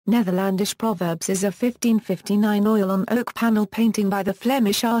Netherlandish Proverbs is a 1559 oil-on-oak panel painting by the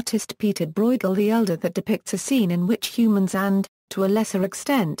Flemish artist Pieter Bruegel the Elder that depicts a scene in which humans and, to a lesser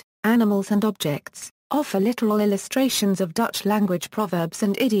extent, animals and objects, offer literal illustrations of Dutch language proverbs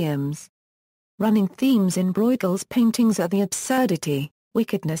and idioms. Running themes in Bruegel's paintings are the absurdity,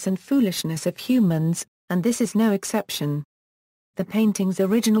 wickedness and foolishness of humans, and this is no exception. The painting's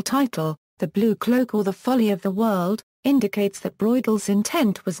original title, The Blue Cloak or the Folly of the World, indicates that Bruegel's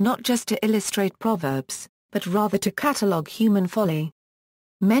intent was not just to illustrate proverbs, but rather to catalogue human folly.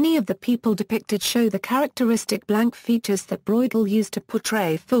 Many of the people depicted show the characteristic blank features that Bruegel used to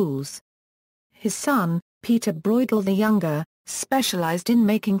portray fools. His son, Pieter Bruegel the Younger, specialized in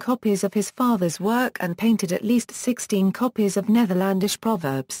making copies of his father's work and painted at least 16 copies of Netherlandish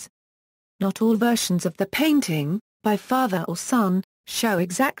proverbs. Not all versions of the painting, by father or son, show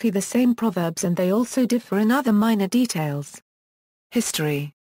exactly the same proverbs, and they also differ in other minor details.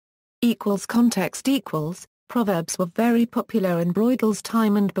 History Context Proverbs were very popular in Bruegel's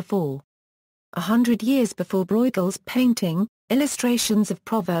time and before. 100 years before Bruegel's painting, illustrations of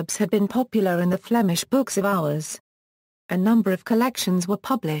proverbs had been popular in the Flemish books of hours. A number of collections were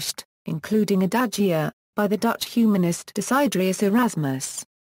published, including Adagia, by the Dutch humanist Desiderius Erasmus.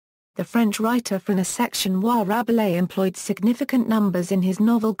 The French writer François Section Rabelais employed significant numbers in his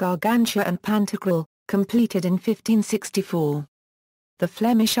novel Gargantua and Pantagruel, completed in 1564. The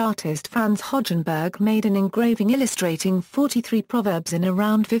Flemish artist Frans Hogenberg made an engraving illustrating 43 proverbs in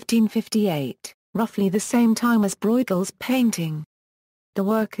around 1558, roughly the same time as Bruegel's painting. The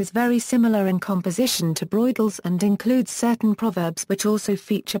work is very similar in composition to Bruegel's and includes certain proverbs which also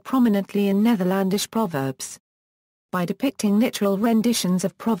feature prominently in Netherlandish proverbs. By depicting literal renditions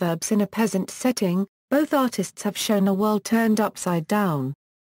of proverbs in a peasant setting, both artists have shown a world turned upside down.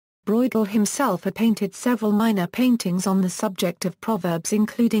 Bruegel himself had painted several minor paintings on the subject of proverbs,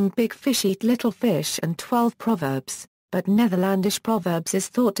 including Big Fish Eat Little Fish and 12 Proverbs, but Netherlandish Proverbs is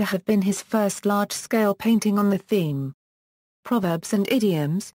thought to have been his first large-scale painting on the theme. Proverbs and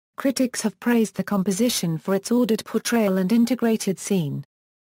idioms, critics have praised the composition for its ordered portrayal and integrated scene.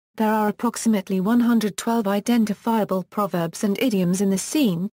 There are approximately 112 identifiable proverbs and idioms in the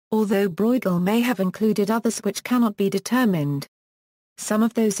scene, although Bruegel may have included others which cannot be determined. Some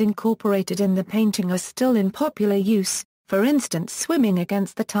of those incorporated in the painting are still in popular use, for instance swimming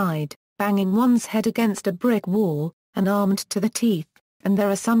against the tide, banging one's head against a brick wall, and armed to the teeth, and there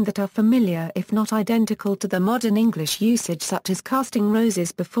are some that are familiar if not identical to the modern English usage, such as casting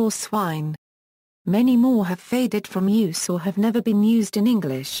roses before swine. Many more have faded from use or have never been used in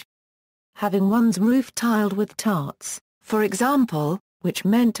English. Having one's roof tiled with tarts, for example, which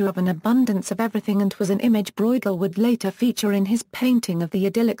meant to have an abundance of everything and was an image Bruegel would later feature in his painting of the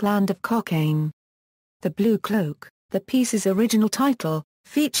idyllic land of Cockaigne. The Blue Cloak, the piece's original title,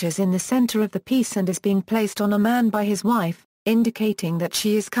 features in the center of the piece and is being placed on a man by his wife, indicating that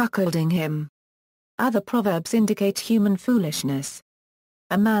she is cuckolding him. Other proverbs indicate human foolishness.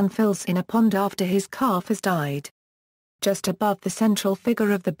 A man fills in a pond after his calf has died. Just above the central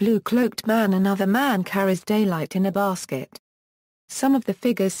figure of the blue-cloaked man, another man carries daylight in a basket. Some of the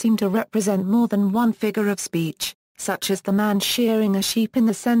figures seem to represent more than one figure of speech, such as the man shearing a sheep in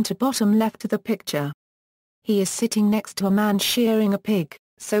the center bottom left of the picture. He is sitting next to a man shearing a pig,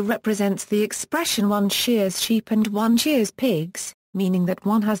 so represents the expression one shears sheep and one shears pigs, meaning that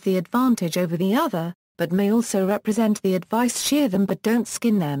one has the advantage over the other, but may also represent the advice shear them but don't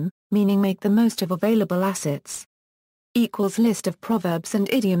skin them, meaning make the most of available assets. List of proverbs and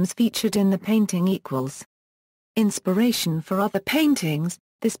idioms featured in the painting . Inspiration for other paintings.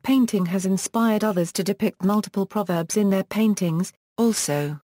 This painting has inspired others to depict multiple proverbs in their paintings,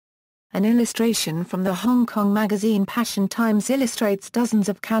 also. An illustration from the Hong Kong magazine Passion Times illustrates dozens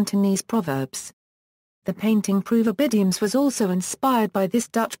of Cantonese proverbs. The painting Proverb Idioms was also inspired by this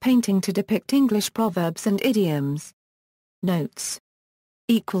Dutch painting to depict English proverbs and idioms. Notes.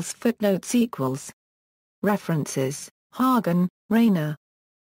 Footnotes. References. Hagen, Rainer.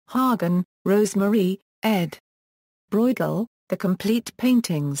 Hagen, Rosemarie, ed. Bruegel, The Complete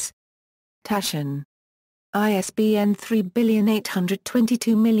Paintings. Taschen. ISBN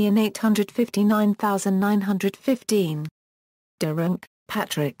 3822859915. Derunk,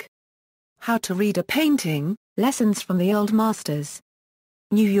 Patrick. How to Read a Painting, Lessons from the Old Masters.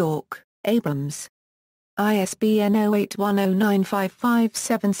 New York, Abrams. ISBN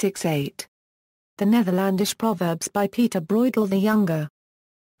 0810955768. The Netherlandish Proverbs by Pieter Bruegel the Younger.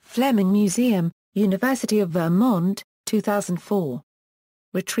 Fleming Museum, University of Vermont, 2004.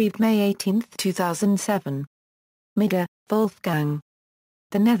 Retrieved May 18, 2007. Midde, Wolfgang.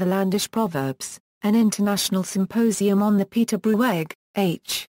 The Netherlandish Proverbs, an international symposium on the Pieter Bruegel,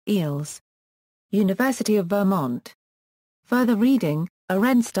 H. Eels. University of Vermont. Further reading,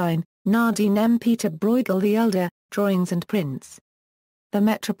 Arenstein, Nadine M. Pieter Bruegel the Elder, Drawings and Prints. The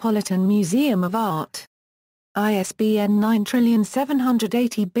Metropolitan Museum of Art. ISBN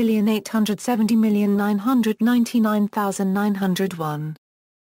 9780870999901.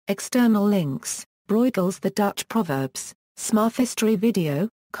 External links, Bruegel's The Dutch Proverbs, Smurf History Video,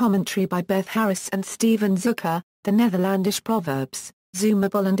 commentary by Beth Harris and Steven Zucker, The Netherlandish Proverbs,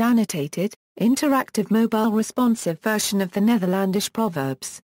 zoomable and annotated, interactive mobile responsive version of the Netherlandish Proverbs.